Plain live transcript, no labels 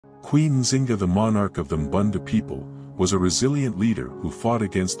Queen Nzinga, the monarch of the Mbundu people, was a resilient leader who fought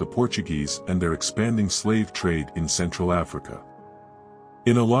against the Portuguese and their expanding slave trade in Central Africa.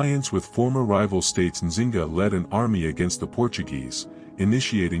 In alliance with former rival states, Nzinga led an army against the Portuguese,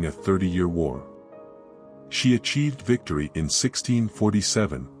 initiating a 30-year war. She achieved victory in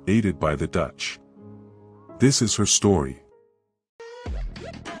 1647, aided by the Dutch. This is her story.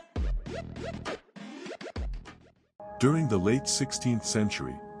 During the late 16th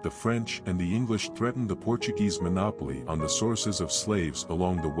century, the French and the English threatened the Portuguese monopoly on the sources of slaves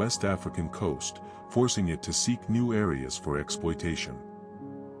along the West African coast, forcing it to seek new areas for exploitation.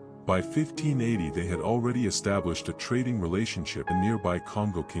 By 1580 they had already established a trading relationship in nearby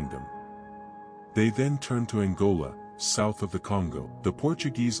Congo Kingdom. They then turned to Angola, south of the Congo. The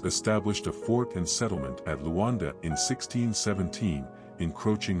Portuguese established a fort and settlement at Luanda in 1617,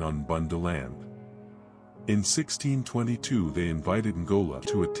 encroaching on Mbundu land. In 1622 they invited Angola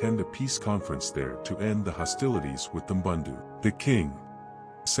to attend a peace conference there to end the hostilities with the Mbundu. The king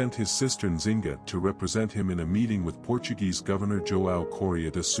sent his sister Nzinga to represent him in a meeting with Portuguese Governor João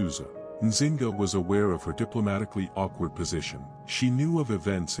Correia de Sousa. Nzinga was aware of her diplomatically awkward position. She knew of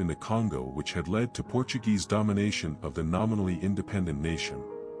events in the Congo which had led to Portuguese domination of the nominally independent nation.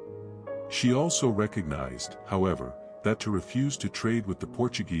 She also recognized, however, that to refuse to trade with the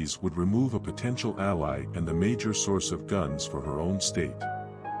Portuguese would remove a potential ally and the major source of guns for her own state.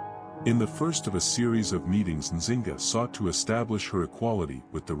 In the first of a series of meetings, Nzinga sought to establish her equality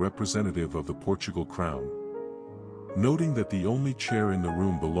with the representative of the Portugal crown. Noting that the only chair in the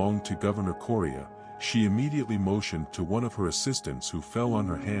room belonged to Governor Correia, she immediately motioned to one of her assistants, who fell on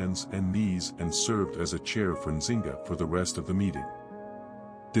her hands and knees and served as a chair for Nzinga for the rest of the meeting.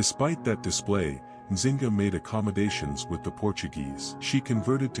 Despite that display, Nzinga made accommodations with the Portuguese. She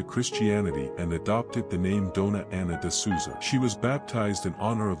converted to Christianity and adopted the name Dona Ana de Souza. She was baptized in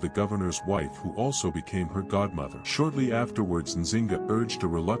honor of the governor's wife, who also became her godmother. Shortly afterwards, Nzinga urged a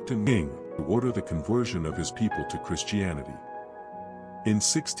reluctant king to order the conversion of his people to Christianity. In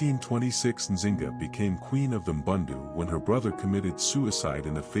 1626 Nzinga became queen of the Mbundu when her brother committed suicide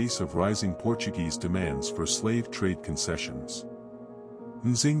in the face of rising Portuguese demands for slave trade concessions.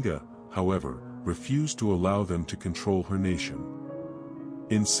 Nzinga, however, refused to allow them to control her nation.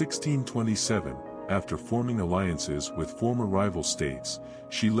 In 1627, after forming alliances with former rival states,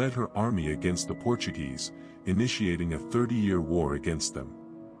 she led her army against the Portuguese, initiating a 30-year war against them.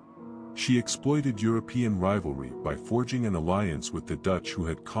 She exploited European rivalry by forging an alliance with the Dutch, who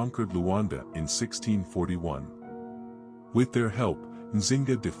had conquered Luanda in 1641. With their help,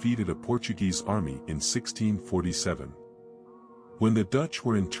 Nzinga defeated a Portuguese army in 1647. When the Dutch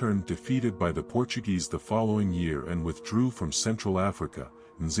were in turn defeated by the Portuguese the following year and withdrew from Central Africa,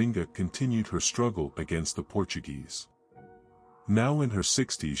 Nzinga continued her struggle against the Portuguese. Now in her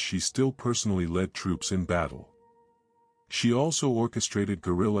 60s, she still personally led troops in battle. She also orchestrated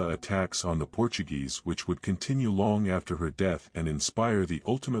guerrilla attacks on the Portuguese, which would continue long after her death and inspire the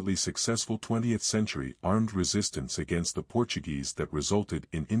ultimately successful 20th century armed resistance against the Portuguese that resulted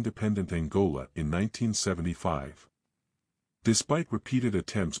in independent Angola in 1975. Despite repeated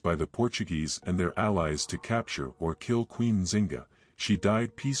attempts by the Portuguese and their allies to capture or kill Queen Nzinga, she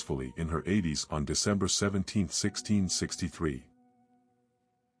died peacefully in her 80s on December 17, 1663.